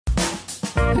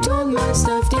I told my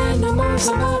stuffed animals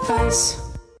about us.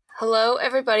 Hello,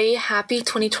 everybody. Happy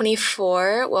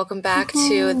 2024. Welcome back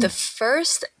to the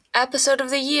first episode of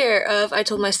the year of I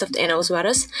Told My Stuffed Animals About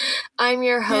Us. I'm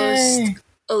your host, Yay.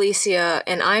 Alicia,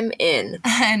 and I'm in.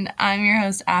 And I'm your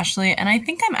host, Ashley, and I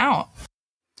think I'm out.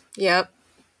 Yep.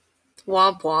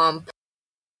 Womp womp.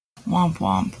 Womp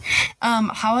womp.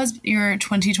 How has your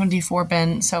 2024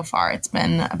 been so far? It's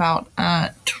been about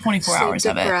 24 hours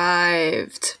of it.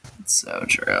 Deprived. It's so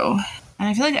true. And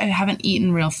I feel like I haven't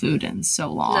eaten real food in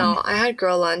so long. No, I had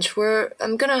girl lunch.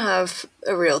 I'm gonna have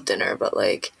a real dinner, but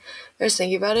like, I was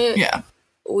thinking about it. Yeah.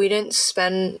 We didn't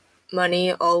spend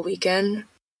money all weekend.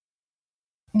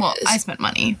 Well, I spent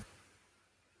money.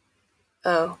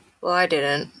 Oh, well, I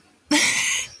didn't.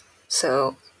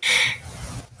 So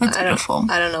That's beautiful.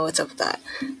 I don't know what's up with that.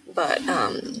 But,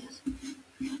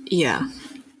 yeah.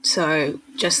 So I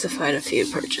justified a few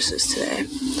purchases today.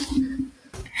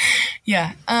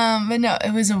 Yeah. But no,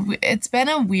 it's been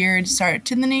a weird start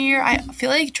to the new year. I feel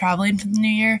like traveling for the new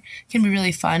year can be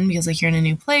really fun because like you're in a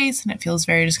new place and it feels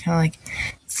very just kind of like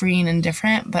freeing and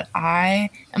different. But I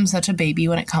am such a baby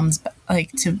when it comes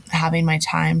like to having my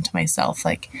time to myself,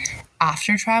 like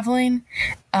after traveling,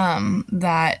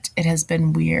 that it has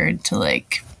been weird to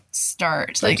like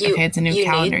start like okay, it's a new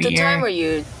calendar year. You need the time or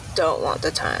you don't want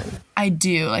the time? I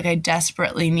do. Like, I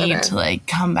desperately need to, like,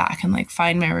 come back and, like,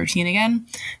 find my routine again.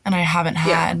 And I haven't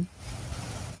had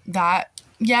that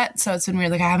yet. So it's been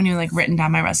weird. Like, I haven't even, like, written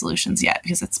down my resolutions yet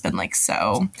because it's been, like,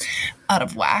 so out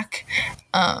of whack.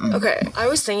 Okay. I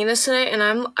was thinking this today,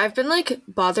 and I've been, like,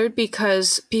 bothered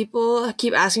because people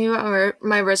keep asking me about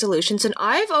my resolutions, and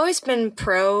I've always been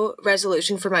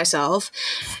pro-resolution for myself,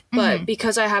 but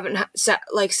because I haven't sat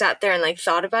there and, like,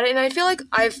 thought about it, and I feel like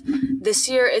this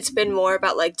year it's been more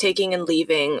about, like, taking and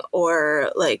leaving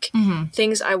or, like,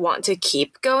 things I want to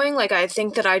keep going. Like, I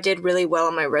think that I did really well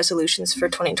on my resolutions for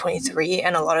 2023,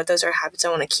 and a lot of those are habits I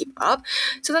want to keep up.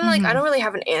 So then, like, I don't really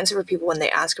have an answer for people when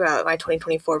they ask about my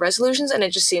 2024 resolutions, and it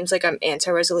just seems like I'm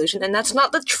anti-resolution, and that's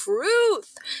not the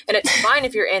truth. And it's fine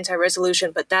if you're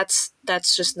anti-resolution, but that's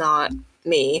just not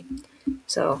me.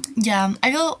 So yeah,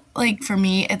 I feel like for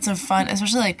me it's a fun,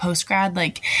 especially like post-grad,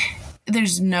 like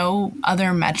there's no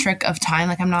other metric of time.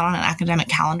 Like I'm not on an academic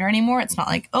calendar anymore. It's not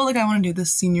like, oh, like I want to do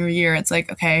this senior year. It's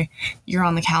like, okay, you're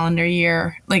on the calendar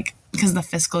year, like because the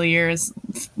fiscal year is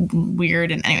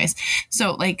weird. And anyways,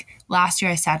 so like last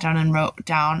year I sat down and wrote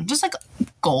down just like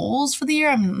goals for the year.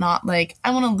 I'm not like,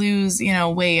 I want to lose,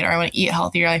 weight or I want to eat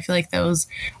healthier. I feel like those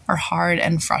are hard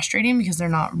and frustrating because they're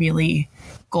not really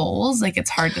goals. Like it's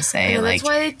hard to say like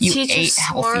you ate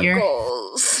healthier.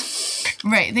 Goals.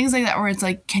 Right. Things like that where it's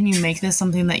like, can you make this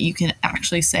something that you can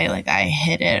actually say like I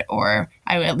hit it or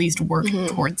I at least work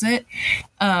towards it?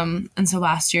 And so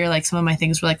last year, like some of my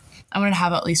things were like, I wanted to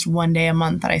have at least one day a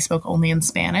month that I spoke only in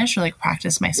Spanish or like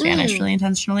practice my Spanish really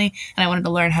intentionally. And I wanted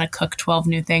to learn how to cook 12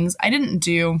 new things. I didn't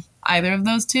do either of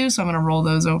those two, so I'm going to roll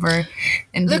those over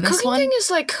into this one. The cooking thing is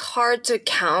like hard to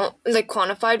count, like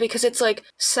quantify, because it's like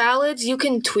salads, you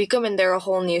can tweak them and they're a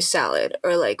whole new salad.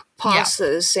 Or like pasta,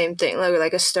 the same thing.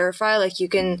 Like a stir fry, like you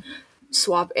can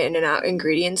swap in and out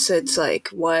ingredients. So it's like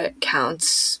what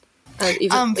counts. For me,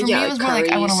 it was more like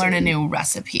I want to learn a new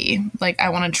recipe. Like I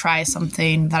want to try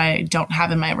something that I don't have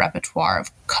in my repertoire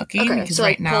of cooking. Okay, because so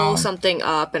right like now, pull something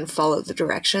up and follow the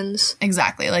directions.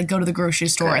 Exactly. Like go to the grocery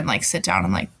store and like sit down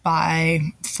and like buy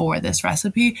for this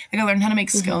recipe. Like I learned how to make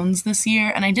scones this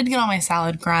year, and I did get on my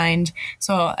salad grind.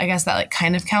 So I guess that like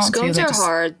kind of counts. Scones are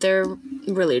hard. They're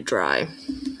really dry.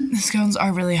 The scones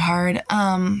are really hard.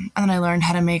 And then I learned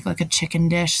how to make like a chicken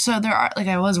dish. So there are like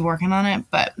I was working on it,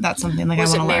 but that's something like I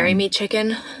want to learn. Was it Marry Me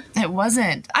Chicken? It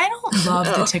wasn't. I don't love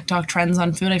the TikTok trends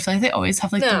on food. I feel like they always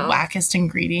have like the wackest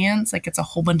ingredients. Like it's a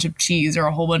whole bunch of cheese or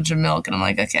a whole bunch of milk, and I'm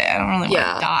like, okay, I don't really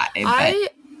want to die.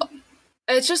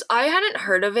 It's just I hadn't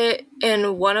heard of it,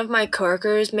 and one of my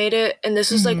coworkers made it, and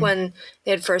this was like when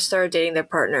they had first started dating their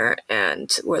partner, and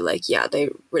were like, yeah, they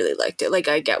really liked it. Like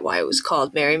I get why it was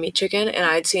called Marry Me Chicken, and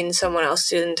I'd seen someone else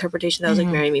do an interpretation that was like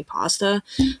Marry Me Pasta,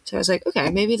 so I was like,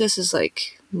 okay, maybe this is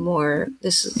like more.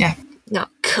 This is not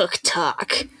cook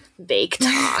talk, bake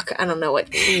talk. I don't know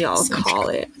what y'all call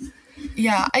it.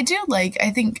 Yeah, I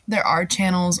think there are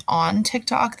channels on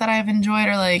TikTok that I've enjoyed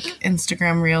or like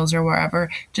Instagram Reels or wherever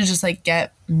to just like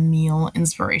get meal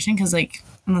inspiration because like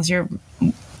unless you're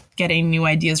getting new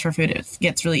ideas for food, it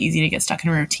gets really easy to get stuck in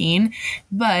a routine.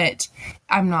 But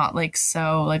I'm not like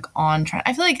so like on trend.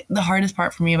 I feel like the hardest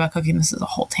part for me about cooking, this is a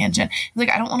whole tangent, like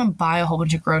I don't want to buy a whole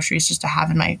bunch of groceries just to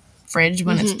have in my fridge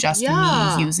when it's just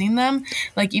Yeah. me using them.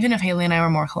 Like, even if Haley and I were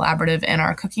more collaborative in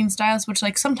our cooking styles, which,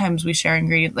 like, sometimes we share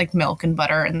ingredients like milk and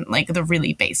butter and, like, the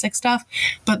really basic stuff.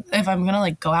 But if I'm gonna,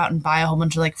 like, go out and buy a whole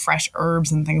bunch of, like, fresh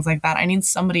herbs and things like that, I need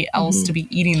somebody else to be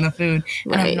eating the food.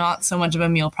 And I'm Right. not so much of a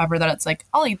meal prepper that it's like,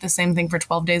 I'll eat the same thing for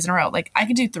 12 days in a row. Like, I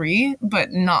could do 3,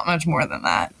 but not much more than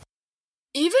that.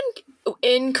 Even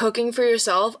in cooking for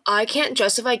yourself, I can't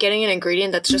justify getting an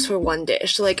ingredient that's just for one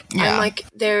dish. Like, Yeah. I'm like,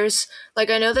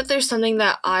 I know that there's something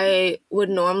that I would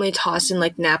normally toss in,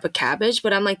 like, Napa cabbage,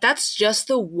 but I'm like, that's just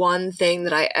the one thing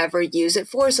that I ever use it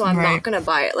for, so I'm Right. not gonna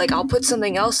buy it. Like, I'll put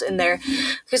something else in there,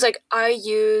 because, like, I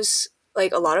use,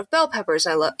 like, a lot of bell peppers.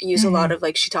 I use a lot of,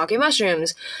 like, shiitake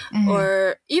mushrooms,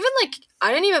 or even, like,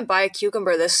 I didn't even buy a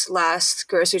cucumber this last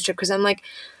grocery trip, because I'm like,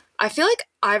 I feel like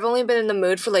I've only been in the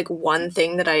mood for, like, one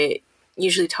thing that I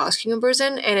usually toss cucumbers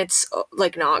in, and it's,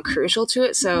 like, not crucial to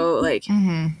it, so, like,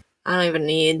 I don't even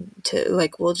need to,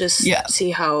 like, we'll just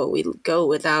see how we go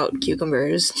without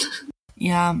cucumbers.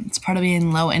 Yeah, it's part of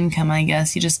being low income, I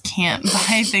guess. You just can't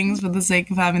buy things for the sake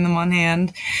of having them on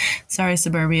hand. Sorry,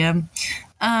 suburbia.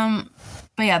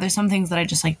 But yeah, there's some things that I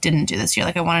just, like, didn't do this year.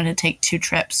 Like, I wanted to take 2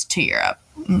 trips to Europe.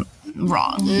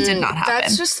 Wrong. Did not happen.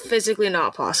 That's just physically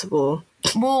not possible.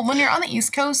 Well, when you're on the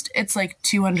East Coast, it's like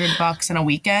 $200 in a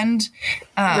weekend.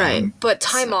 Right. But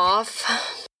time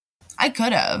off. I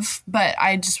could have, but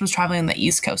I just was traveling the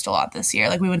East Coast a lot this year.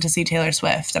 Like, we went to see Taylor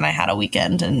Swift, and I had a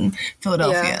weekend in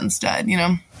Philadelphia instead, you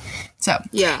know? So,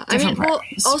 yeah. I mean, well,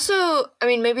 also, I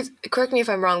mean, maybe, correct me if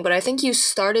I'm wrong, but I think you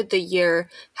started the year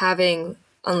having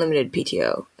unlimited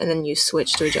PTO, and then you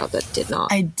switched to a job that did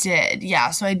not. I did,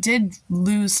 yeah. So I did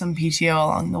lose some PTO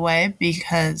along the way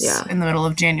because in the middle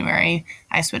of January,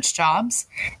 I switched jobs.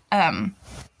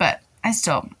 But I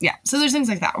still, So there's things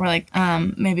like that where, like,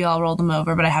 maybe I'll roll them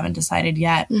over, but I haven't decided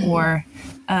yet. Or,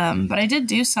 but I did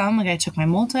do some. Like, I took my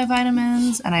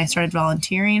multivitamins, and I started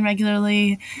volunteering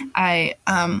regularly. I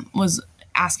was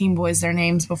asking boys their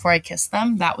names before I kissed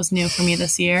them. That was new for me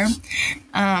this year.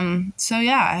 So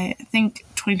yeah, I think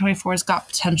 2024 has got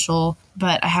potential,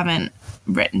 but I haven't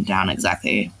written down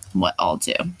exactly what I'll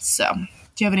do. So do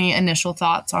you have any initial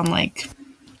thoughts on, like,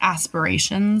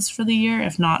 aspirations for the year,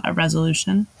 if not a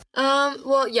resolution?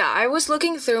 Well, yeah, I was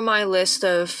looking through my list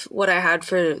of what I had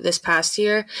for this past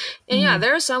year, and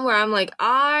there are some where I'm like,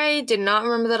 I did not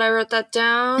remember that I wrote that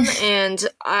down, and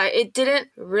it didn't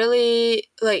really,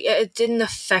 like, it didn't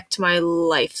affect my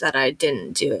life that I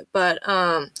didn't do it, but,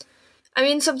 I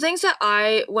mean, some things that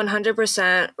I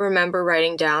 100% remember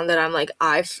writing down that I'm like,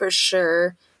 I for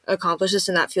sure accomplished this,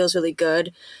 and that feels really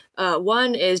good.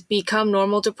 One is become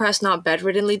normal depressed, not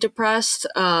bedriddenly depressed.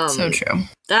 So true.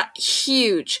 That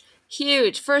huge,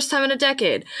 first time in a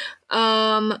decade.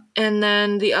 And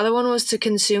then the other one was to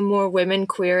consume more women,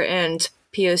 queer, and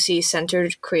POC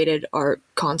centered created art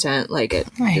content, like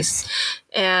it. Nice.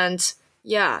 And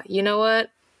yeah, you know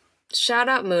what? Shout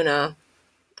out Muna.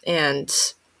 And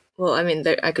well, I mean,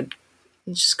 I could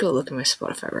just go look at my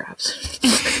Spotify Wraps.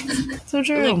 So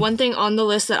true. Like, one thing on the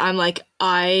list that I'm like,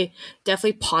 I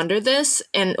definitely pondered this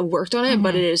and worked on it,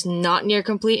 but it is not near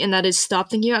complete, and that is stop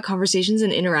thinking about conversations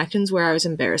and interactions where I was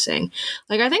embarrassing.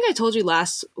 Like, I think I told you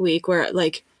last week where,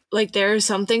 like there are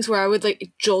some things where I would, like,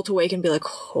 jolt awake and be like,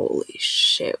 holy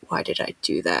shit, why did I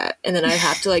do that? And then I'd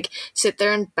have to, like, sit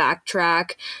there and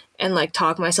backtrack and, like,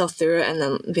 talk myself through it and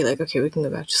then be like, okay, we can go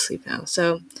back to sleep now.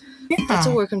 So that's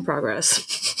a work in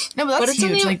progress. No, but that's it's huge.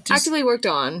 something Like, I actively worked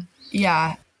on.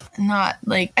 Yeah. Not,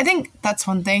 like, I think that's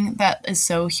one thing that is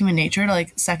so human nature, to,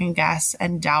 like, second guess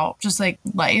and doubt just, like,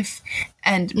 life,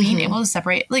 and being able to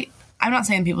separate. Like, I'm not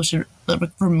saying people should, like,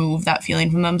 remove that feeling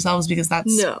from themselves, because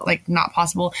that's like not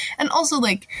possible. And also,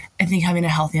 like, I think having a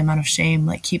healthy amount of shame,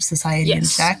 like, keeps society in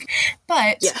check.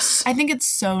 But I think it's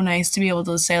so nice to be able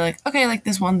to say, like, okay, like,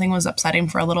 this one thing was upsetting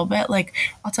for a little bit. Like,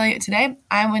 I'll tell you, today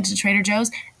I went to Trader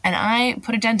Joe's and I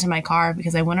put a dent in my car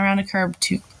because I went around a curb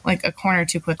a corner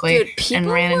too quickly. Dude, people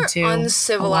and ran were into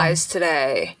uncivilized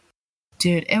today.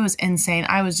 Dude, it was insane.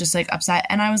 I was just, like, upset.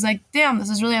 And I was like, damn, this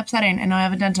is really upsetting. And now I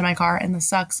have a dent in my car, and this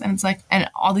sucks. And it's like, and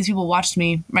all these people watched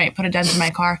me, put a dent in my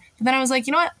car. But then I was like,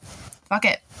 you know what? Fuck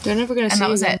it. They're never going to see And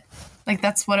that was them. it. Like,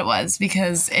 that's what it was,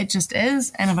 because it just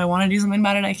is. And if I want to do something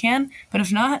about it, I can. But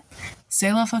if not,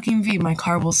 c'est la fucking vie. My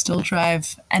car will still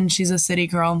drive. And she's a city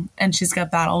girl. And she's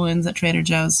got battle wounds at Trader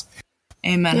Joe's.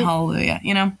 Amen. Yep. Hallelujah.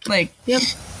 You know? Like,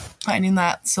 finding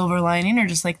that silver lining, or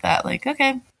just like that, like,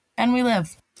 okay, and we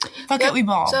live. Fuck it, we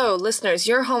ball. So, listeners,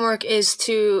 your homework is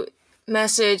to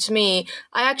message me.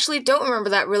 I actually don't remember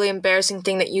that really embarrassing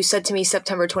thing that you said to me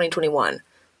September 2021.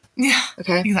 Yeah.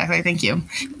 Okay. Exactly. Thank you.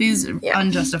 Please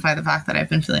unjustify the fact that I've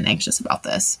been feeling anxious about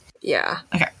this. Yeah.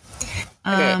 Okay.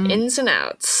 Okay, ins and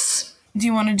outs. Do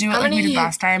you want to do it How like we many- did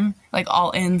last time? Like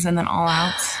all ins and then all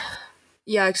outs?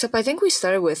 Yeah, except I think we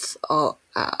started with all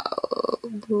out.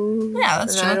 Yeah,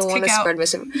 that's true. I Let's don't want kick to out.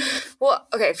 spread Well,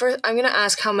 okay, first I'm going to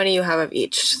ask how many you have of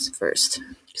each first.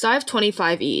 Because I have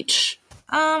 25 each.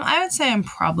 I would say I'm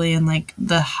probably in like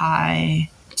the high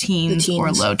teens, or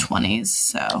teens. low 20s.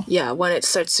 So Yeah, when it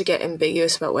starts to get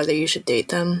ambiguous about whether you should date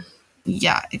them.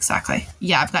 yeah, exactly.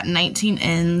 Yeah, I've got 19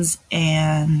 ins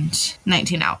and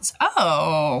 19 outs.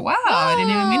 Oh, wow. I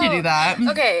didn't even mean to do that.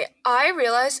 Okay, I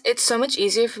realize it's so much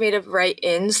easier for me to write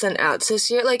ins than outs this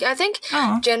year. Like, I think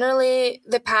Oh. generally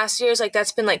the past years, like,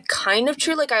 that's been, like, kind of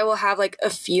true. Like, I will have, like,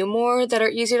 a few more that are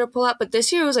easier to pull out. But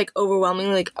this year was, like,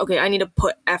 overwhelmingly, like, okay, I need to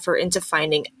put effort into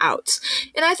finding outs.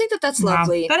 And I think that that's Wow,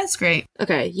 lovely. that is great.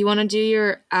 Okay, you want to do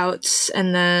your outs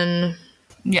and then...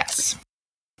 Yes.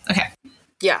 Okay.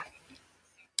 Yeah.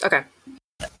 Okay.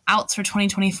 Outs for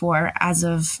 2024 as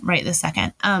of right this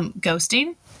second.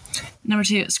 Ghosting. Number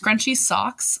 2, scrunchy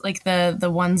socks, like the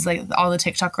ones like all the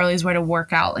TikTok girlies wear to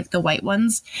work out, like the white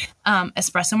ones.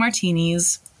 Espresso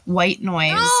martinis, white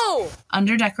noise, No!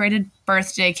 underdecorated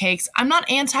birthday cakes. I'm not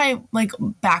anti like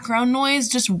background noise,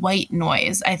 just white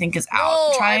noise I think is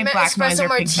out. No, Try I meant black noise or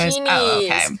pink espresso noise. Oh, okay.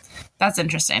 martinis. That's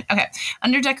interesting. Okay.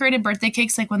 Underdecorated birthday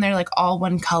cakes, like when they're like all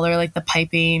one color, like the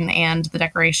piping and the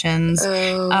decorations.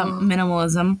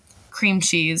 Minimalism. Cream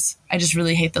cheese. I just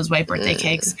really hate those white birthday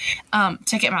cakes.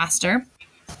 Ticketmaster.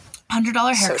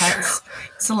 $100 So haircuts.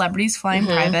 Celebrities flying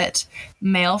private.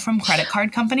 Mail from credit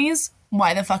card companies.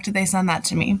 Why the fuck did they send that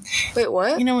to me? Wait,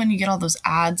 what? You know when you get all those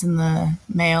ads in the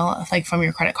mail, like from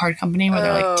your credit card company, where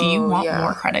they're like, "Do you want yeah.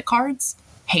 more credit cards?"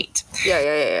 Hate.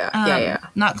 Yeah.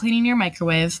 Not cleaning your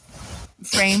microwave,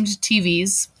 framed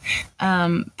TVs,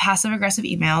 passive aggressive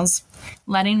emails,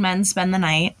 letting men spend the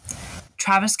night,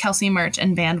 Travis Kelce merch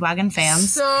and bandwagon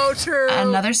fans, So true.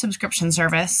 another subscription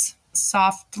service,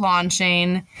 soft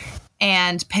launching,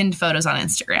 and pinned photos on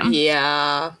Instagram.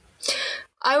 Yeah.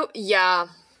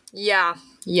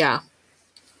 Yeah.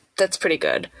 That's pretty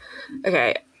good.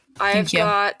 Okay. I've you.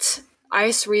 got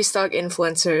ice restock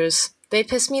influencers. They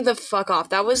piss me the fuck off.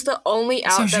 That was the only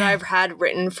out that true. I've had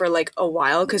written for like a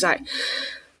while because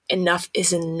enough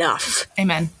is enough.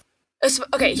 Amen.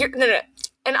 Okay, here, no.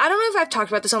 And I don't know if I've talked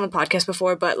about this on the podcast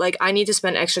before, but like I need to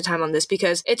spend extra time on this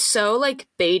because it's so like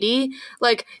baity.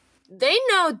 Like they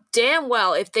know damn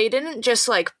well if they didn't just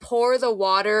like pour the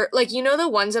water, like you know the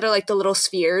ones that are like the little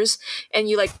spheres and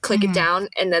you like click it down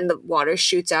and then the water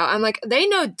shoots out. I'm like, they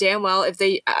know damn well if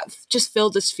they just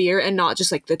filled the sphere and not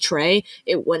just like the tray,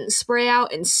 it wouldn't spray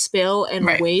out and spill and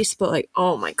Right. waste. But like,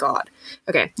 oh my god.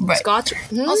 Okay, Right. Scotch.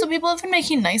 Also, people have been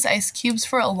making nice ice cubes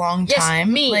for a long Yes,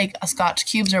 time. me. Like Scotch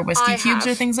cubes or whiskey I cubes or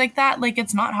have. things like that. Like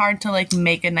it's not hard to like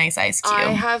make a nice ice cube.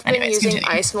 I have been Anyways, using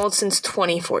continue. ice mold since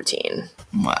 2014.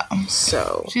 Wow.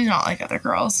 So, She's not like other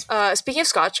girls. speaking of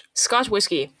Scotch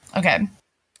whiskey. Okay.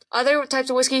 Other types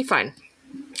of whiskey, fine.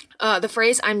 The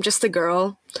phrase "I'm just a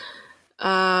girl,"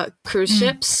 cruise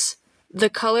ships, the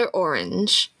color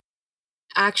orange,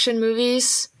 action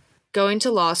movies, going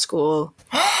to law school,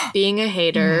 being a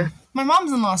hater. My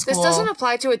mom's in law school. This doesn't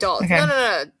apply to adults. Okay.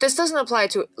 No. This doesn't apply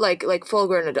to like full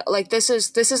grown adult. Like this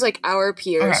is like our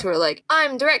peers Okay. who are like,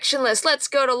 I'm directionless. Let's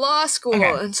go to law school. Okay.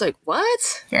 And it's like, what?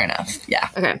 Fair enough. Yeah.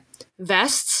 Okay.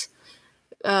 Vests,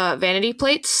 vanity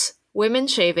plates, women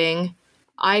shaving,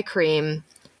 eye cream,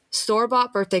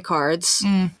 store-bought birthday cards.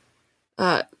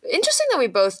 Interesting that we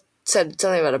both said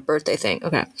something about a birthday thing.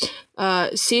 Okay.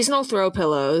 Seasonal throw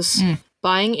pillows,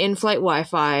 buying in-flight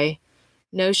Wi-Fi,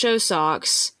 no-show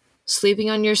socks, sleeping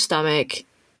on your stomach,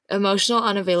 emotional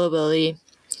unavailability,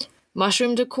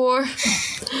 mushroom decor,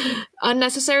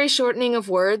 unnecessary shortening of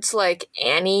words like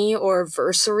Annie or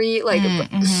versary. Like,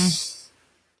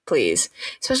 please.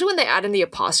 Especially when they add in the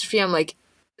apostrophe, I'm like,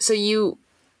 so you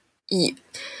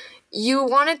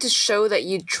wanted to show that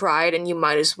you tried and you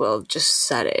might as well have just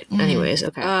said it. Anyways,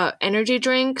 okay. Energy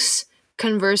drinks,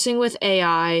 conversing with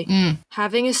AI,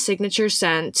 having a signature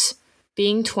scent,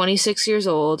 being 26 years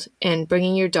old, and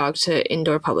bringing your dog to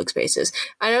indoor public spaces.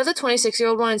 I know the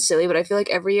 26-year-old one is silly, but I feel like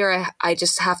every year I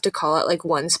just have to call out like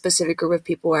one specific group of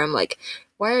people where I'm like,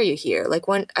 why are you here? Like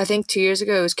I think 2 years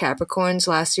ago it was Capricorns,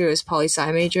 last year it was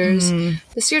poli-sci majors.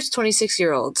 This year it's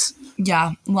 26-year-olds.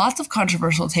 Yeah. Lots of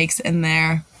controversial takes in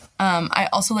there. I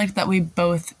also liked that we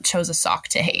both chose a sock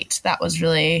to hate. That was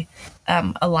really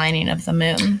a lining of the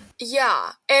moon.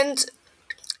 Yeah, and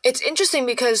it's interesting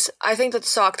because I think that the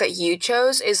sock that you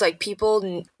chose is like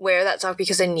people wear that sock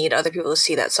because they need other people to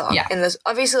see that sock. Yeah. And this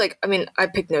obviously, like, I mean, I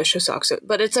picked no-show socks,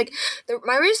 but it's like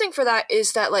my reasoning for that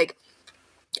is that like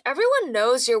everyone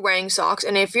knows you're wearing socks,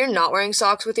 and if you're not wearing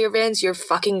socks with your Vans, you're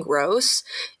fucking gross,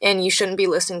 and you shouldn't be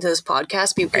listening to this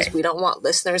podcast because we don't want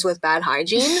listeners with bad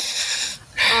hygiene.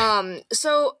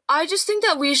 So I just think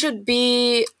that we should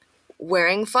be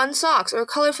wearing fun socks or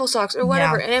colorful socks or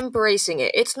whatever and embracing it.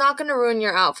 It's not going to ruin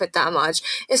your outfit that much,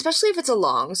 especially if it's a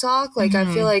long sock. Like,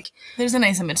 I feel like there's a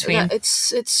nice in between. Yeah,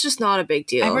 it's just not a big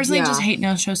deal. I personally just hate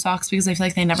no-show socks because I feel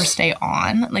like they never stay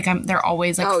on. Like, they're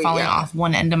always like falling off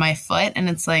one end of my foot, and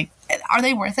it's like, are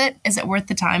they worth it? Is it worth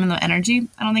the time and the energy?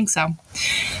 I don't think so.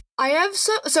 I have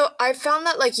so I found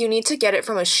that like you need to get it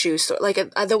from a shoe store. Like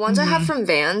the ones I have from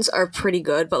Vans are pretty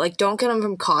good, but like don't get them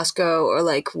from Costco or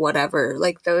like whatever.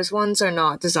 Like those ones are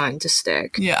not designed to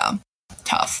stick. Yeah,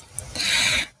 tough.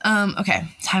 Okay,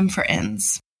 time for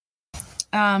ins.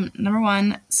 Number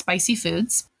 1, spicy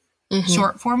foods.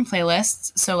 Short form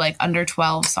playlists, so like under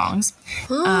 12 songs.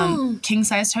 King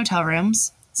sized hotel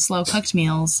rooms. Slow cooked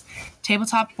meals,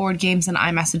 tabletop board games and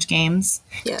iMessage games,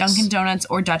 Dunkin' Donuts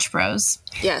or Dutch Bros,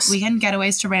 weekend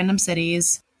getaways to random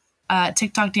cities,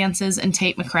 TikTok dances and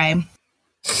Tate McRae,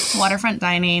 waterfront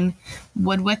dining,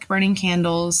 woodwick burning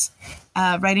candles,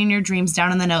 writing your dreams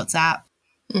down in the Notes app,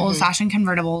 old-fashioned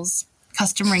convertibles,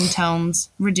 custom ringtones,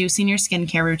 reducing your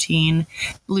skincare routine,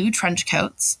 blue trench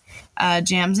coats,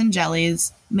 jams and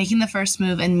jellies, making the first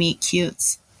move in meet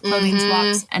cutes, clothing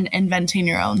swaps, and inventing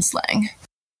your own slang.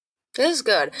 This is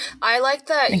good. I like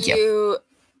that you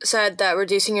said that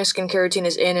reducing your skincare routine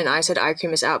is in, and I said eye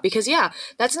cream is out, because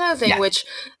that's another thing. Which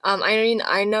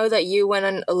I know that you went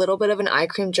on a little bit of an eye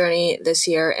cream journey this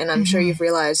year, and I'm sure you've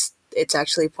realized it's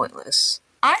actually pointless.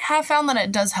 I have found that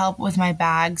it does help with my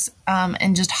bags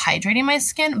and just hydrating my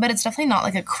skin, but it's definitely not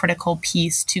like a critical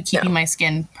piece to keeping my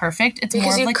skin perfect. It's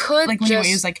because more of like when you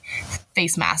use like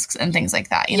face masks and things like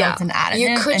that. You know, it's an additive.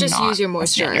 You could just use your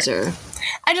moisturizer.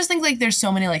 I just think like there's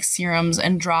so many like serums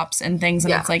and drops and things,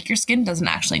 and it's like your skin doesn't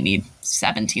actually need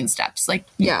 17 steps. Like,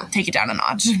 take it down a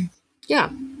notch.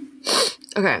 Yeah.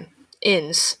 Okay.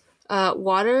 Ins.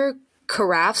 Water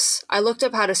carafes. I looked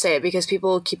up how to say it because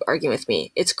people keep arguing with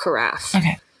me. It's carafe.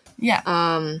 Okay. Yeah.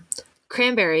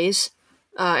 Cranberries.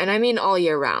 And I mean all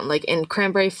year round. Like in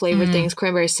cranberry flavored things,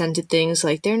 cranberry scented things.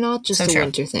 Like they're not just a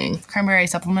winter thing. Cranberry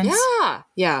supplements. Yeah.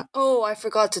 Yeah. Oh, I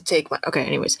forgot to take my... Okay,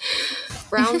 anyways.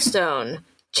 Brownstone.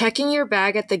 Checking your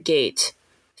bag at the gate.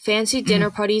 Fancy dinner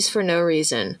parties for no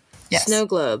reason. Yes. Snow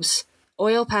globes.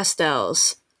 Oil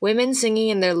pastels. Women singing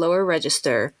in their lower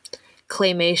register.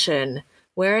 Claymation.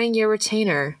 Wearing your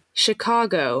retainer.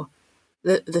 Chicago.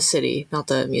 The city, not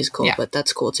the musical, but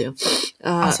that's cool too.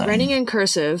 Awesome. Writing in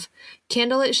cursive.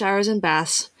 Candlelit showers and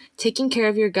baths. Taking care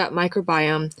of your gut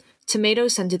microbiome. Tomato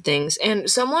scented things. And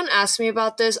someone asked me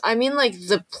about this. I mean like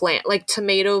the plant, like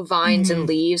tomato vines and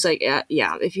leaves. Like,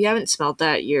 yeah, if you haven't smelled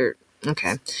that, you're...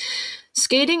 Okay.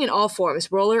 Skating in all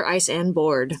forms. Roller, ice, and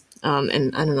board.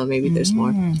 And I don't know, maybe there's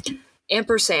more.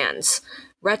 Ampersands.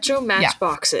 Retro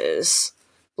matchboxes.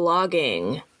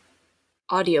 Blogging.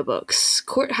 Audiobooks.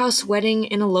 Courthouse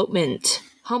wedding and elopement.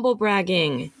 Humble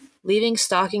bragging. Leaving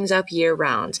stockings up year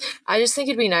round. I just think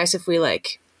it'd be nice if we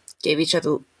like gave each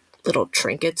other little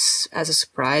trinkets as a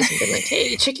surprise and been like,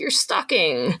 hey, check your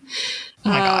stocking. Oh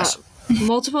my gosh.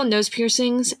 Multiple nose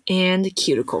piercings and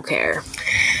cuticle care.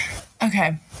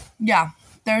 Okay. Yeah.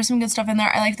 There's some good stuff in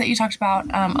there. I like that you talked about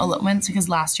elopements, because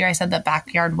last year I said that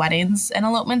backyard weddings and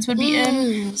elopements would be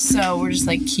in. So we're just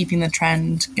like keeping the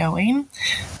trend going.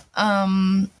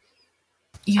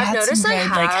 You had some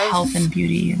good like health and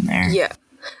beauty in there. Yeah.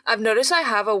 I've noticed I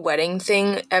have a wedding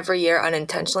thing every year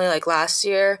unintentionally. Like last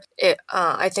year,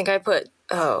 I think I put,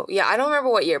 I don't remember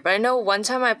what year, but I know one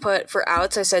time I put, for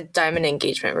outs, I said diamond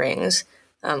engagement rings.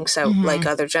 Because I like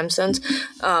other gemstones.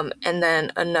 And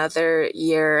then another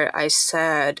year I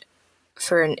said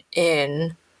for an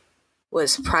in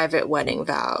was private wedding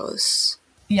vows.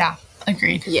 Yeah,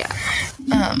 agreed. Yeah.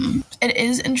 It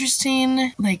is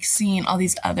interesting, like, seeing all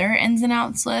these other ins and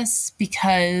outs lists,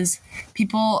 because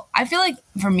I feel like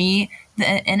for me,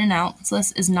 the in and outs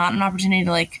list is not an opportunity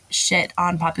to like shit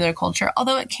on popular culture,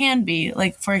 although it can be.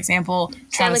 Like, for example,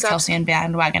 Travis Kelce and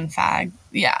bandwagon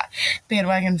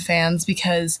fans,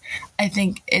 because I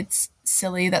think it's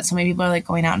silly that so many people are like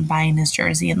going out and buying his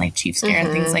jersey and like Chiefs gear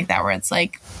and things like that, where it's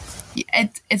like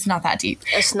it's not that deep.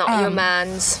 It's not your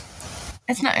man's.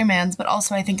 It's not your man's, but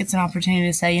also I think it's an opportunity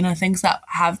to say, you know, things that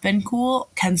have been cool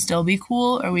can still be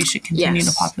cool, or we should continue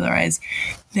to popularize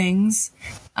things.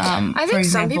 I think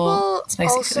some people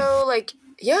also like,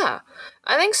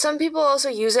 I think some people also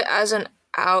use it as an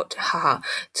out,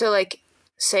 to like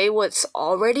say what's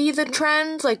already the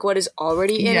trend, like what is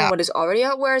already in and what is already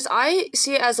out. Whereas I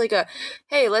see it as like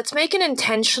hey, let's make an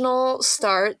intentional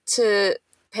start to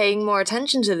paying more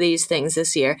attention to these things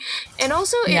this year. And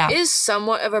also it is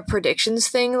somewhat of a predictions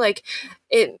thing. Like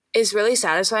it is really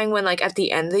satisfying when like at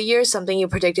the end of the year something you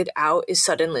predicted out is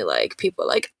suddenly like people are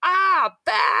like,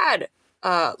 bad.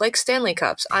 Like Stanley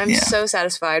Cups. I'm so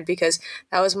satisfied because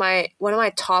that was one of my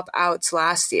top outs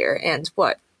last year, and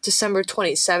December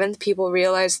 27th people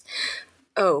realized,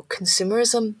 oh,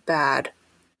 consumerism bad.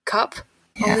 Cup?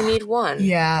 Only need one.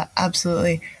 Yeah,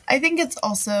 absolutely. I think it's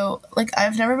also, like,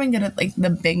 I've never been good at, like,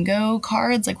 the bingo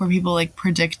cards, like, where people, like,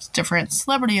 predict different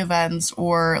celebrity events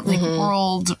or, like,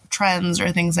 world trends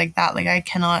or things like that. Like, I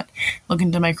cannot look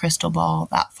into my crystal ball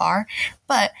that far.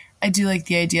 But I do like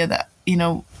the idea that, you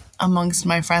know, amongst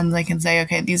my friends, I can say,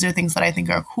 okay, these are things that I think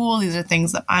are cool. These are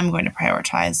things that I'm going to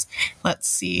prioritize. Let's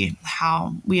see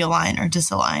how we align or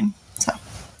disalign. So,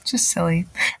 just silly.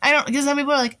 Because some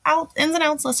people are like, ins and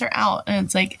outs lists are out. And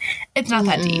it's like, it's not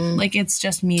that deep. Like, it's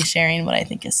just me sharing what I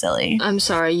think is silly. I'm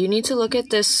sorry. You need to look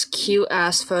at this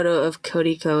cute-ass photo of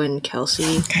Kodiko and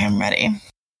Kelsey. Okay, I'm ready.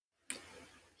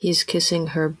 He's kissing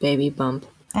her baby bump.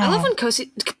 I love when Kodiko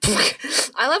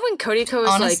is,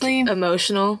 honestly, like,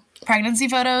 emotional. Pregnancy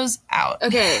photos, out.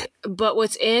 Okay, but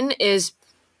what's in is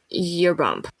your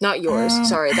bump. Not yours.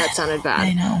 Sorry, that sounded bad.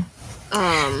 I know.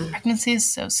 Pregnancy is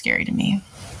so scary to me.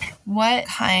 What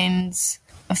kinds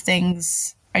of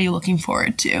things are you looking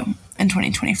forward to in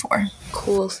 2024?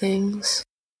 Cool things.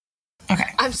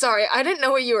 Okay. I'm sorry, I didn't know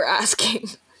what you were asking.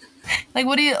 Like,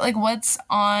 what's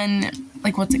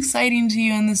exciting to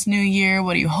you in this new year?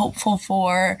 What are you hopeful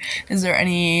for? Is there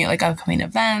any, like, upcoming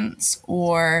events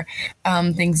or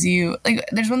things you, like,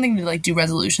 there's one thing to, like, do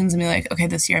resolutions and be like, okay,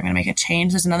 this year I'm going to make a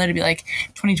change. There's another to be like,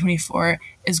 2024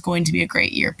 is going to be a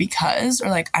great year because, or,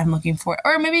 like, I'm looking for,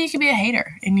 or maybe you could be a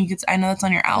hater and you could, I know that's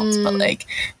on your outs, but, like,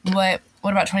 what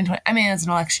about 2020? I mean, it's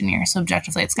an election year, so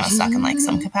objectively it's going to suck in, like,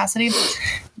 some capacity,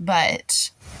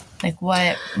 but... Like,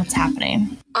 what's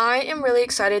happening? I am really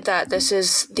excited that this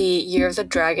is the Year of the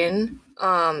Dragon,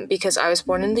 because I was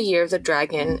born in the Year of the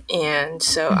Dragon, and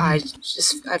so I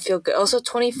feel good. Also,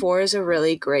 24 is a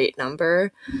really great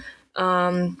number.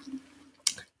 Something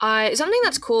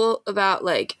that's cool about,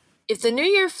 like, if the new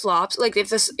year flops, like,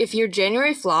 if your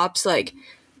January flops, like,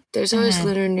 there's always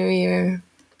Lunar New Year.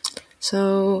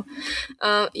 So,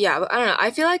 yeah, but I don't know.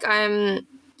 I feel like I'm...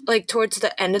 like towards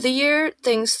the end of the year,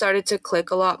 things started to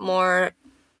click a lot more,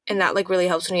 and that like really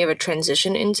helps when you have a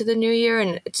transition into the new year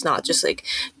and it's not just like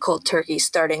cold turkey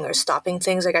starting or stopping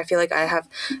things. Like I feel like I have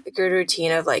a good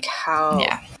routine of like how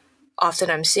often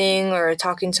I'm seeing or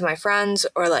talking to my friends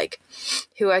or like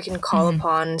who I can call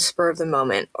upon spur of the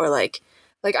moment, or like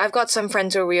I've got some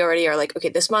friends where we already are like, okay,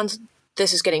 this month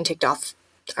this is getting ticked off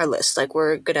our list. Like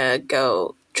we're gonna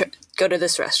go to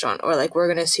this restaurant, or like we're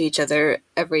gonna see each other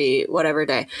every whatever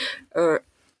day, or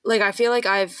like I feel like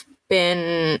I've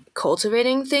been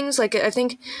cultivating things. Like I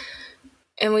think,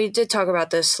 and we did talk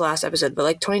about this last episode, but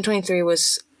like 2023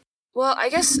 was, well, I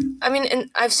guess, I mean,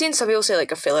 and I've seen some people say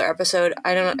like a filler episode.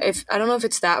 I don't know if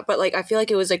it's that, but like I feel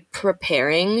like it was like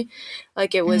preparing,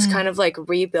 like it was kind of like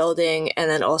rebuilding and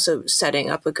then also setting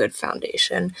up a good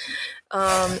foundation.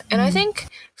 And I think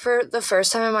for the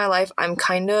first time in my life, I'm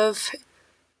kind of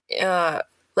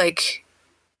like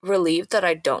relieved that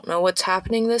I don't know what's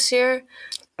happening this year.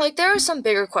 Like there are some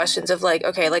bigger questions of like,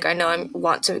 okay, like I know I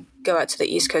want to go out to the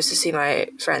East Coast to see my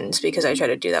friends because I try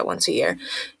to do that once a year,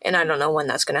 and I don't know when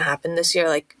that's going to happen this year.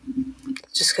 Like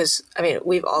just because, I mean,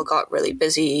 we've all got really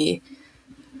busy.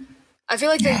 I feel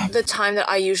like the time that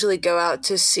I usually go out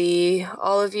to see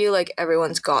all of you, like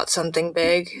everyone's got something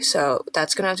big, so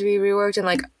that's going to have to be reworked. And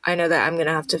like I know that I'm going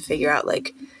to have to figure out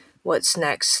like what's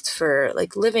next for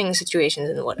like living situations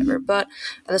and whatever. But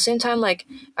at the same time, like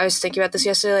I was thinking about this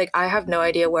yesterday, like I have no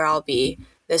idea where I'll be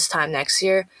this time next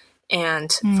year,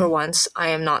 and for once I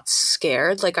am not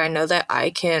scared. Like I know that I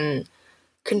can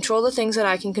control the things that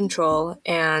I can control,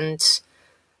 and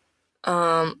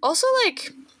also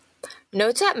like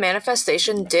Notes App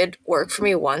Manifestation did work for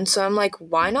me once, so I'm like,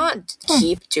 why not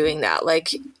keep doing that?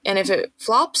 Like, and if it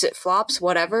flops,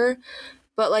 whatever.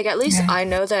 But, like, at least I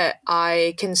know that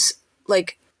I can,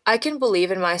 like, I can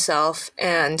believe in myself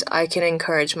and I can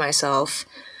encourage myself,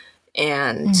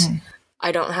 and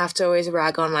I don't have to always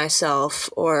rag on myself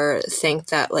or think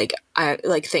that, like,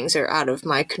 things are out of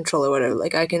my control or whatever.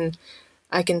 Like, I can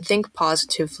think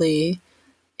positively,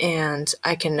 and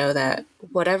I can know that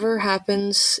whatever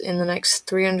happens in the next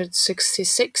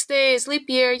 366 days, leap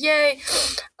year, yay,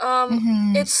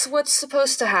 it's what's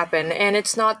supposed to happen, and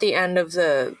it's not the end of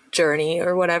the journey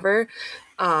or whatever.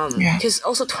 Because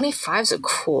also 25 is a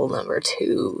cool number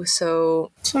too.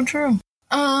 So true.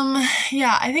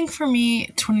 I think for me,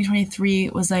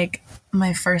 2023 was like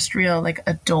my first real like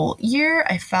adult year,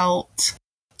 I felt,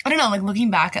 I don't know, like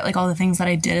looking back at like all the things that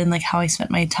I did and like how I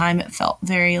spent my time, it felt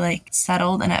very like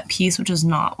settled and at peace, which is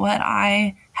not what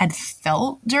I had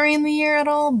felt during the year at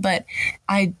all. But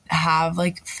I have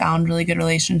like found really good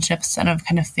relationships and I've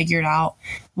kind of figured out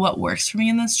what works for me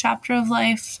in this chapter of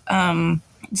life.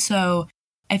 So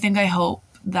I think I hope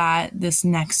that this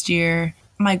next year,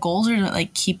 my goals are to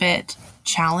like keep it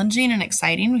challenging and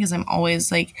exciting because I'm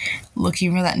always like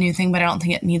looking for that new thing, but I don't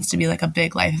think it needs to be like a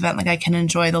big life event. Like I can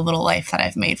enjoy the little life that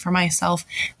I've made for myself,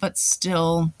 but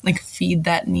still like feed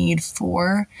that need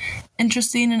for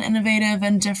interesting and innovative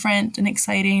and different and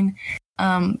exciting.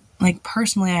 Like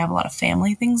personally, I have a lot of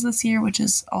family things this year, which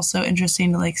is also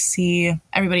interesting to like see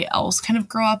everybody else kind of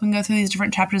grow up and go through these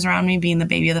different chapters around me. Being the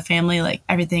baby of the family, like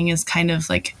everything is kind of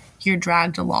like you're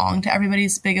dragged along to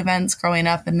everybody's big events growing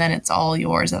up and then it's all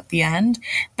yours at the end.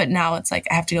 But now it's like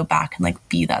I have to go back and like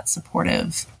be that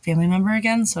supportive family member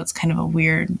again. So it's kind of a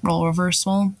weird role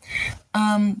reversal.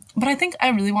 But I think I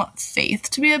really want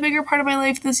faith to be a bigger part of my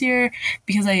life this year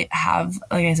because I have,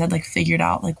 like I said, like figured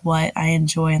out like what I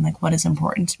enjoy and like what is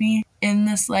important to me in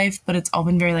this life. But it's all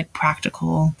been very like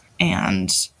practical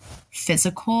and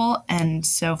physical, and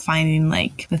so finding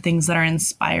like the things that are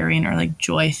inspiring or like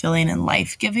joy filling and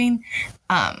life giving,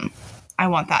 I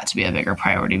want that to be a bigger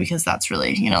priority because that's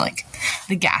really, you know, like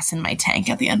the gas in my tank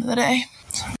at the end of the day.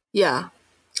 Yeah.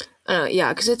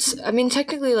 Yeah, because it's, I mean,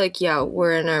 technically, like, yeah,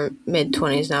 we're in our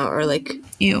mid-20s now, or like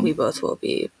we both will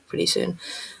be pretty soon,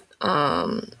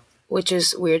 which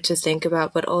is weird to think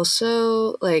about, but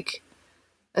also like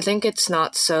I think it's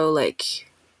not so like,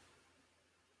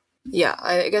 yeah,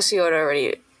 I guess you had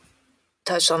already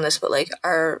touched on this, but like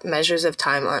our measures of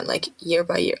time aren't like year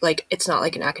by year. Like it's not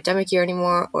like an academic year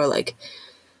anymore, or like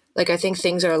I think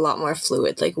things are a lot more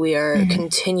fluid. Like we are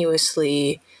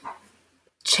continuously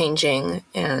changing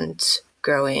and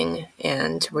growing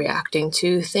and reacting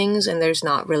to things, and there's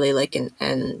not really like an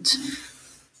end.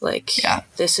 Like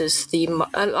this is the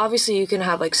obviously you can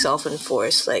have like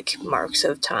self-enforced like marks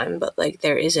of time, but like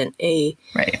there isn't a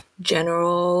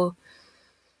general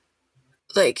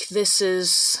like this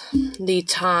is the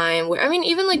time where, I mean,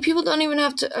 even like people don't even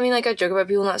have to, I mean, like I joke about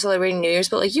people not celebrating New Year's,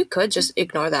 but like you could just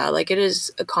ignore that. Like it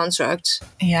is a construct.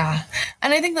 Yeah.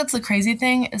 And I think that's the crazy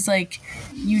thing is like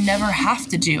you never have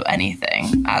to do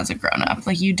anything as a grown up.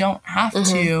 Like you don't have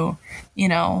to, you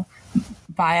know,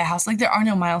 buy a house. Like there are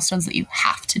no milestones that you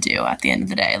have to do at the end of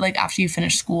the day. Like after you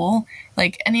finish school,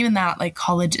 like, and even that, like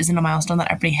college isn't a milestone that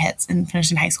everybody hits, and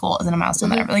finishing high school isn't a milestone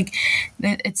that like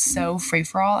it's so free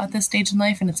for all at this stage in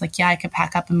life. And it's like, yeah, I could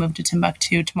pack up and move to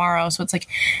Timbuktu tomorrow. So it's like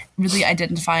really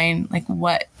identifying like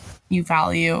what you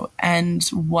value and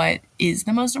what is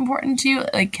the most important to you,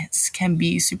 like can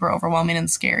be super overwhelming and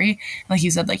scary. Like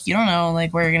you said, like you don't know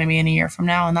like where you're going to be in a year from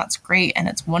now, and that's great and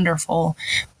it's wonderful,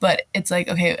 but it's like,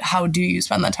 okay, how do you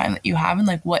spend the time that you have, and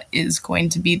like what is going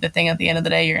to be the thing at the end of the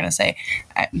day you're going to say,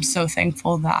 I'm so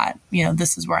thankful that, you know,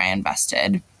 this is where I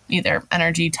invested either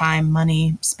energy, time,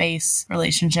 money, space,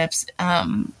 relationships.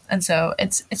 And so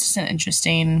it's just an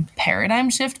interesting paradigm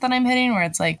shift that I'm hitting where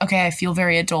it's like, okay, I feel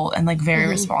very adult and like very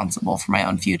responsible for my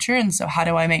own future. And so how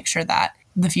do I make sure that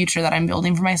the future that I'm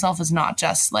building for myself is not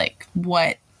just like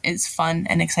what is fun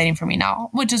and exciting for me now,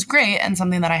 which is great and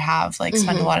something that I have like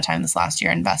spent a lot of time this last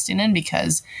year investing in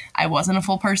because I wasn't a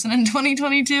full person in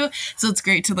 2022. So it's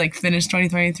great to like finish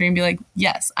 2023 and be like,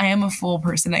 yes, I am a full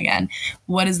person again.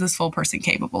 What is this full person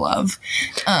capable of?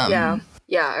 Yeah,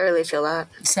 I really feel that.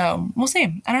 So we'll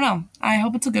see. I don't know. I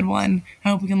hope it's a good one. I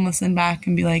hope we can listen back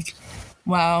and be like,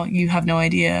 wow, you have no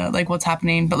idea like what's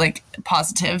happening, but like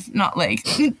positive, not like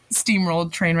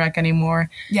steamrolled train wreck anymore.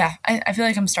 Yeah, I feel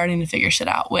like I'm starting to figure shit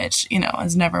out, which, you know,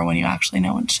 is never when you actually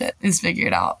know when shit is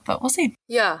figured out, but we'll see.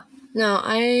 Yeah, no,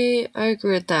 I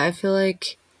agree with that. I feel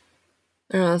like,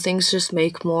 I don't know, things just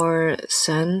make more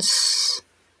sense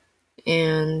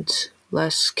and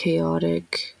less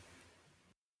chaotic.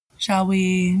 Shall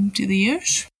we do the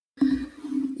usual?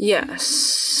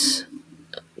 Yes.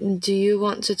 Do you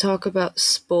want to talk about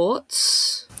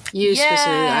sports? You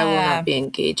specifically, I will not be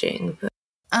engaging. But.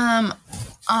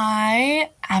 I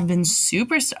have been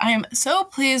I am so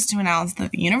pleased to announce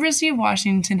that the University of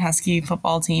Washington Husky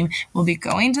football team will be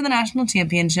going to the national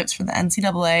championships for the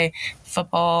NCAA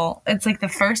football. It's like the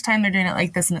first time they're doing it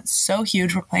like this, and it's so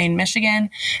huge. We're playing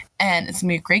Michigan, and it's going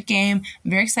to be a great game.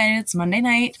 I'm very excited. It's Monday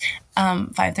night,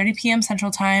 5:30 p.m. Central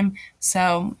Time,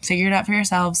 so figure it out for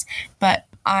yourselves. But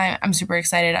I'm super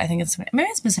excited. I think it's maybe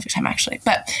a specific time actually,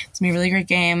 but it's going to be a really great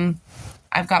game.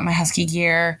 I've got my Husky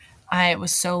gear. I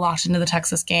was so locked into the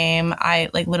Texas game. I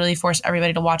like literally forced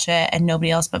everybody to watch it and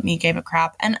nobody else but me gave a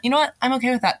crap. And you know what? I'm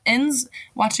okay with that. Ends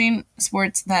watching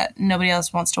sports that nobody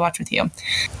else wants to watch with you.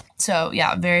 So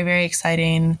yeah, very, very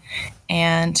exciting.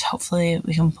 And hopefully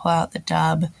we can pull out the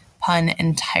dub, pun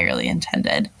entirely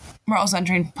intended. We're also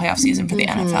entering playoff season for the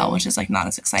NFL, which is like not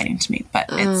as exciting to me, but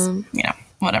it's, you know,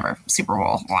 whatever. Super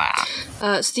Bowl.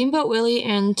 Blah. Steamboat Willie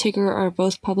and Tigger are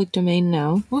both public domain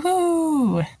now.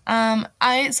 Woohoo!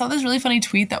 I saw this really funny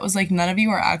tweet that was like, none of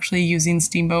you are actually using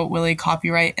Steamboat Willie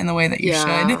copyright in the way that you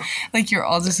should. Like, you're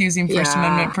all just using First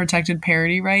Amendment protected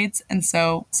parody rights, and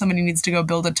so somebody needs to go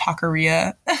build a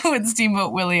taqueria with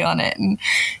Steamboat Willie on it and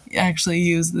actually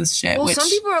use this shit. Well, some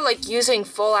people are like using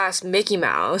full-ass Mickey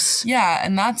Mouse. Yeah,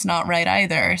 and that's not right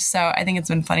either. So I think it's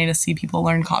been funny to see people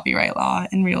learn copyright law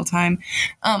in real time.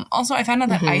 Also, I found out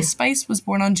that Ice Spice was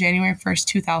born on January 1st,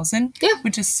 2000,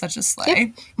 which is such a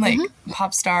slay. Like,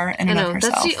 pop star in and of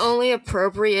herself. That's the only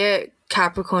appropriate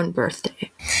Capricorn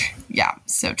birthday. Yeah,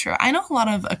 so true. I know a lot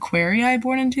of Aquarii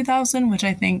born in 2000, which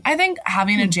I think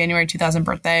having a January 2000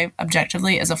 birthday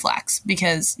objectively is a flex,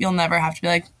 because you'll never have to be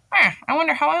like, I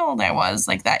wonder how old I was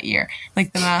like that year.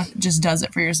 Like, the math just does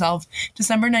it for yourself.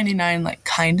 December 99 like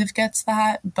kind of gets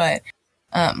that, but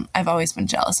I've always been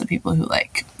jealous of people who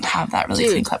like have that really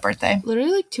clean cut birthday.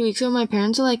 Literally like 2 weeks ago, my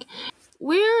parents are like,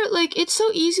 we're like, it's so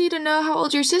easy to know how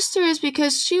old your sister is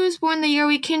because she was born the year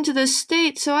we came to this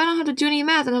state, so I don't have to do any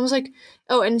math. And I was like,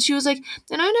 oh, and she was like,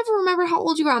 and I never remember how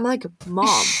old you are. I'm like,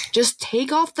 Mom, just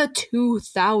take off the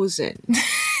 2000.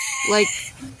 Like,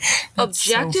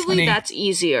 objectively, so that's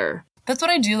easier. That's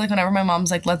what I do, like, whenever my mom's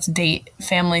like, let's date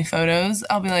family photos,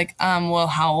 I'll be like, well,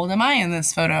 how old am I in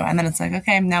this photo? And then it's like,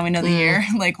 okay, now we know the year.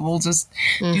 Like, we'll just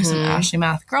do some Ashley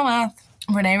math. Girl math.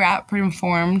 Renee Rapp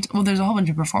performed, well, there's a whole bunch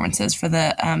of performances for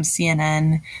the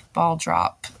CNN ball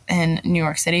drop in New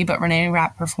York City, but Renee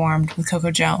Rapp performed with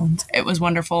Coco Jones. It was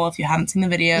wonderful. If you haven't seen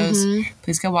the videos,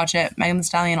 please go watch it. Megan Thee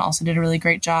Stallion also did a really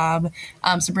great job.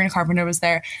 Sabrina Carpenter was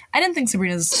there. I didn't think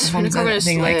Sabrina's performance was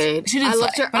anything like, she did slay,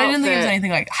 but I didn't think it was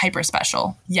anything like hyper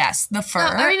special. Yes, the fur.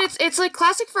 No, I mean, it's like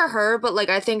classic for her, but like,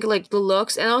 I think like the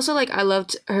looks, and also like, I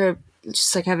loved her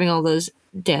just like having all those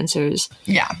dancers.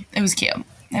 Yeah, it was cute.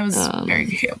 It was very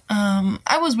cute.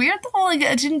 I was weird though. Like,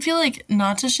 I didn't feel like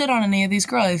not to shit on any of these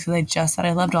girls because I just said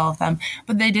I loved all of them,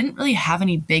 but they didn't really have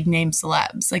any big name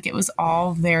celebs. Like, it was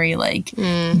all very like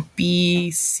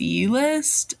B, C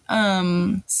list. So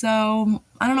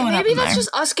I don't know what happened. Maybe that's there.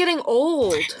 just us getting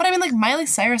old. But I mean, like, Miley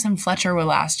Cyrus and Fletcher were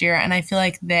last year, and I feel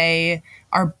like they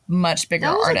are much bigger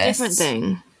artists. That was a different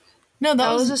thing. No,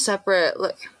 that was a separate.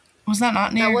 Was that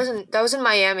not near? That was in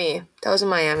Miami. That was in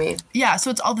Miami. Yeah, so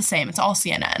it's all the same. It's all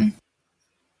CNN.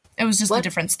 It was just a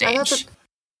different stage.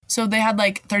 So they had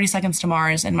like 30 Seconds to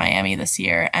Mars in Miami this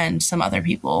year and some other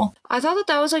people. I thought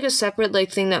that was like a separate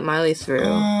like thing that Miley threw.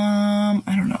 I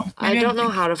don't know. Maybe I don't know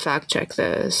how to fact check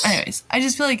this. Anyways, I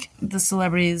just feel like the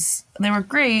celebrities, they were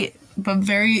great, but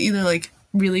very either like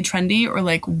really trendy or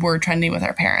like were trendy with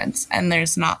our parents. And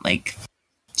there's not like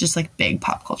just like big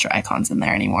pop culture icons in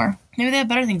there anymore. Maybe they have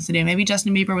better things to do. Maybe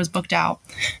Justin Bieber was booked out.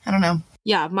 I don't know.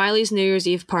 Yeah, Miley's New Year's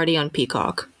Eve party on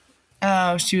Peacock.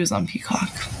 Oh, she was on Peacock.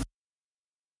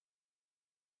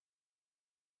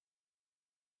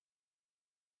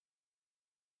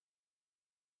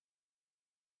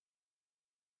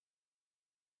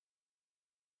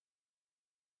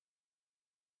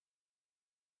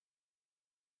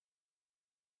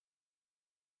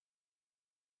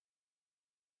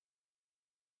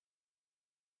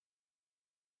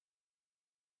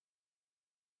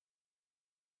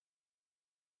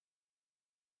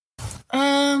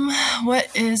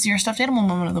 What is your stuffed animal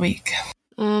moment of the week?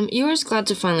 Eeyore's glad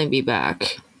to finally be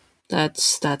back.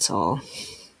 That's all.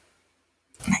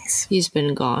 Nice. He's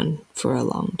been gone for a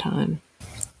long time.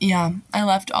 Yeah, I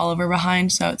left Oliver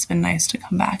behind, so it's been nice to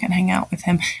come back and hang out with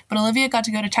him. But Olivia got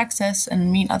to go to Texas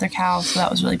and meet other cows, so that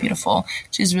was really beautiful.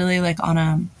 She's really like on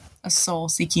a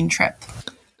soul-seeking trip.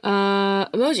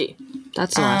 Emoji.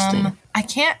 That's the last thing. I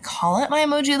can't call it my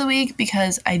emoji of the week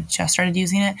because I just started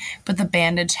using it, but the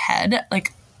bandage head,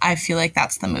 like, I feel like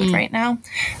that's the mood right now.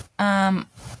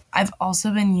 I've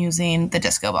also been using the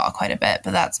disco ball quite a bit,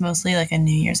 but that's mostly like a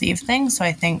New Year's Eve thing. So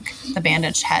I think the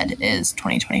bandage head is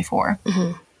 2024.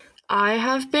 I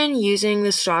have been using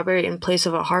the strawberry in place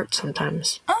of a heart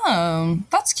sometimes. Oh,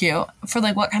 that's cute. For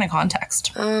like what kind of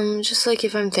context? Just like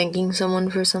if I'm thanking someone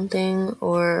for something,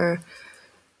 or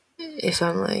if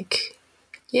I'm like,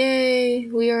 yay,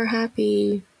 we are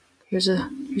happy. Here's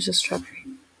a strawberry.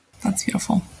 That's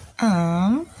beautiful.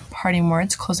 Parting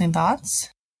words, closing thoughts.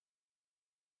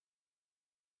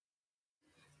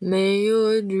 May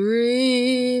your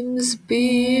dreams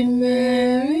be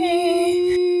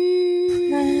merry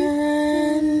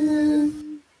and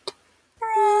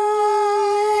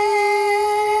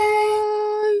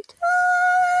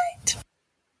bright.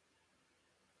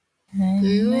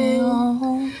 And may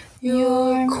all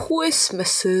Your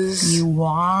Christmases. you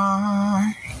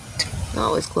want.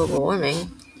 Not with global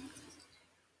warming.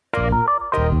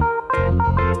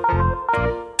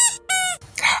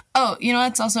 Oh, you know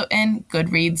what's also in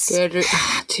Goodreads?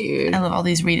 Dude. I love all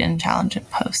these read-in challenge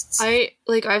posts.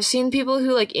 I've seen people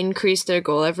who like increase their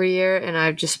goal every year, and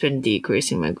I've just been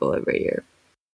decreasing my goal every year.